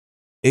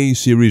A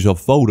series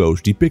of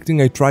photos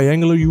depicting a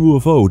triangular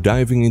UFO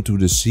diving into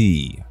the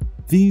sea.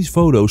 These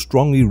photos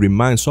strongly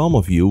remind some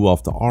of you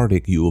of the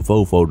Arctic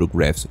UFO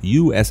Photographs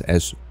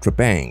USS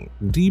Trepang.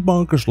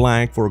 Debunkers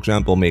like, for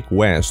example, Mick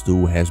West,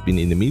 who has been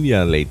in the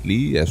media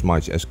lately as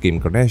much as Kim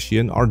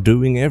Kardashian, are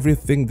doing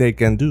everything they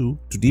can do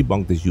to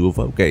debunk this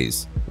UFO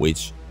case,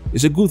 which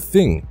is a good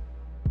thing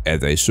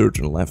at a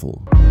certain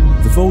level.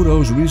 The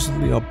photos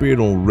recently appeared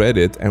on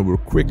Reddit and were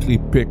quickly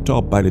picked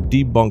up by the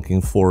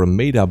debunking forum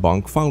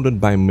Metabunk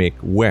founded by Mick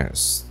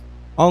West.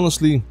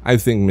 Honestly, I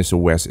think Mr.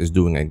 West is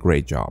doing a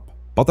great job.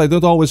 But I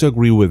don't always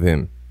agree with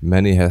him.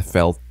 Many have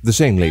felt the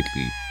same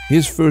lately.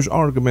 His first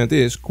argument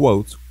is,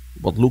 quote,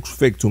 "What looks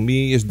fake to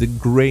me is the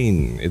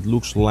grain. It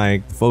looks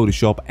like the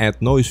Photoshop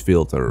add noise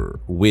filter,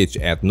 which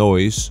add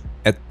noise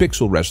at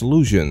pixel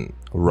resolution,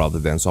 rather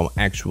than some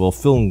actual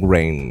film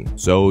grain,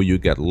 so you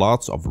get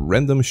lots of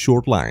random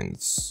short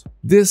lines."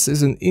 This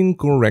is an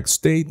incorrect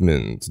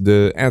statement.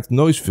 The add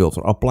noise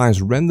filter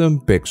applies random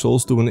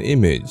pixels to an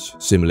image,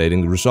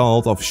 simulating the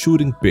result of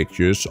shooting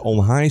pictures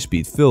on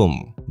high-speed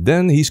film.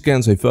 Then he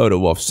scans a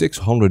photo of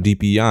 600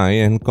 dpi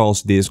and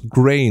calls this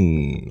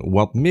grain.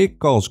 What Mick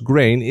calls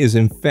grain is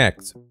in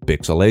fact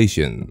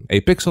pixelation.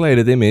 A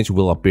pixelated image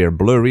will appear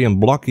blurry and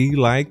blocky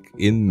like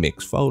in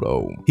Mick's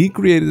photo. He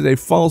created a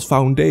false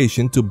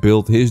foundation to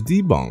build his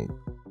debunk,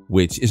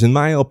 which is in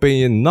my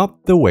opinion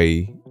not the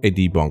way a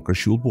debunker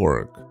should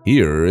work.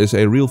 Here is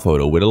a real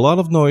photo with a lot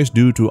of noise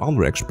due to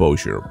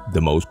underexposure, the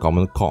most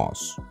common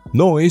cause.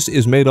 Noise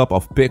is made up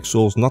of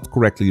pixels not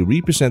correctly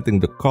representing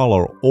the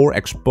color or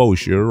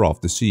exposure of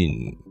the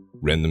scene.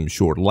 Random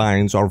short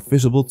lines are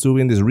visible too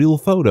in this real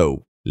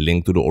photo.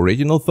 Link to the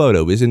original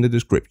photo is in the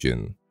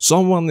description.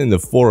 Someone in the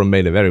forum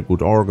made a very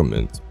good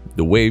argument.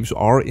 The waves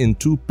are in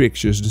two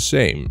pictures the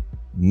same.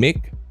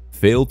 Mick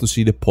failed to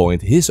see the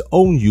point his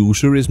own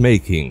user is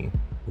making.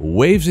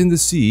 Waves in the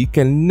sea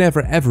can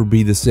never ever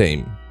be the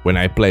same. When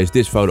I place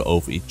this photo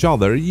over each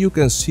other, you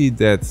can see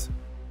that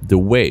the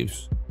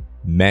waves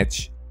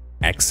match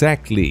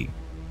exactly.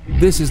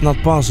 This is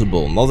not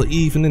possible, not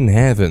even in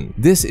heaven.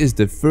 This is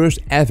the first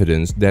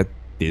evidence that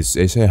this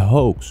is a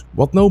hoax.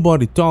 What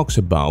nobody talks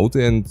about,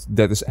 and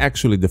that is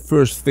actually the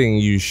first thing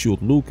you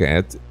should look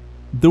at,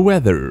 the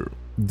weather.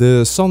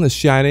 The sun is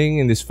shining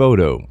in this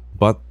photo,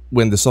 but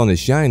when the sun is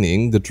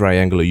shining, the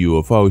triangular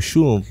UFO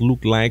shouldn't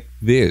look like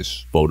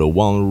this. Photo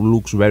 1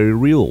 looks very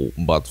real,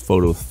 but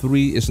photo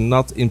 3 is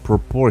not in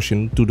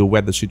proportion to the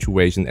weather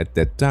situation at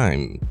that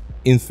time.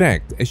 In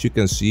fact, as you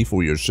can see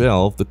for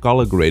yourself, the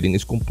color grading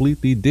is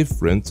completely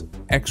different.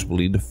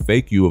 Actually, the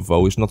fake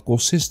UFO is not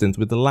consistent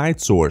with the light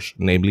source,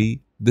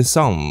 namely the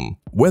sun.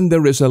 When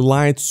there is a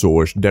light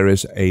source, there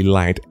is a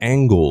light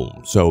angle,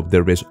 so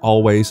there is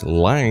always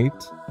light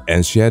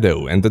and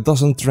shadow, and that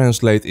doesn't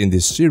translate in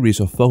this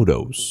series of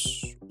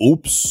photos.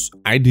 Oops,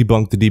 I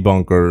debunked the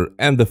debunker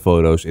and the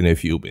photos in a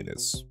few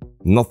minutes.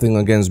 Nothing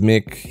against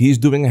Mick, he's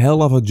doing a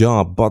hell of a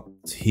job, but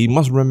he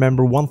must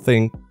remember one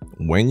thing.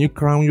 When you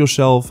crown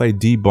yourself a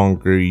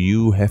debunker,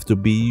 you have to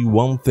be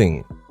one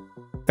thing: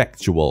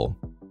 factual.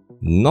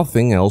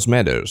 Nothing else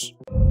matters.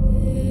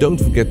 Don't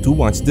forget to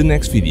watch the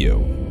next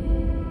video.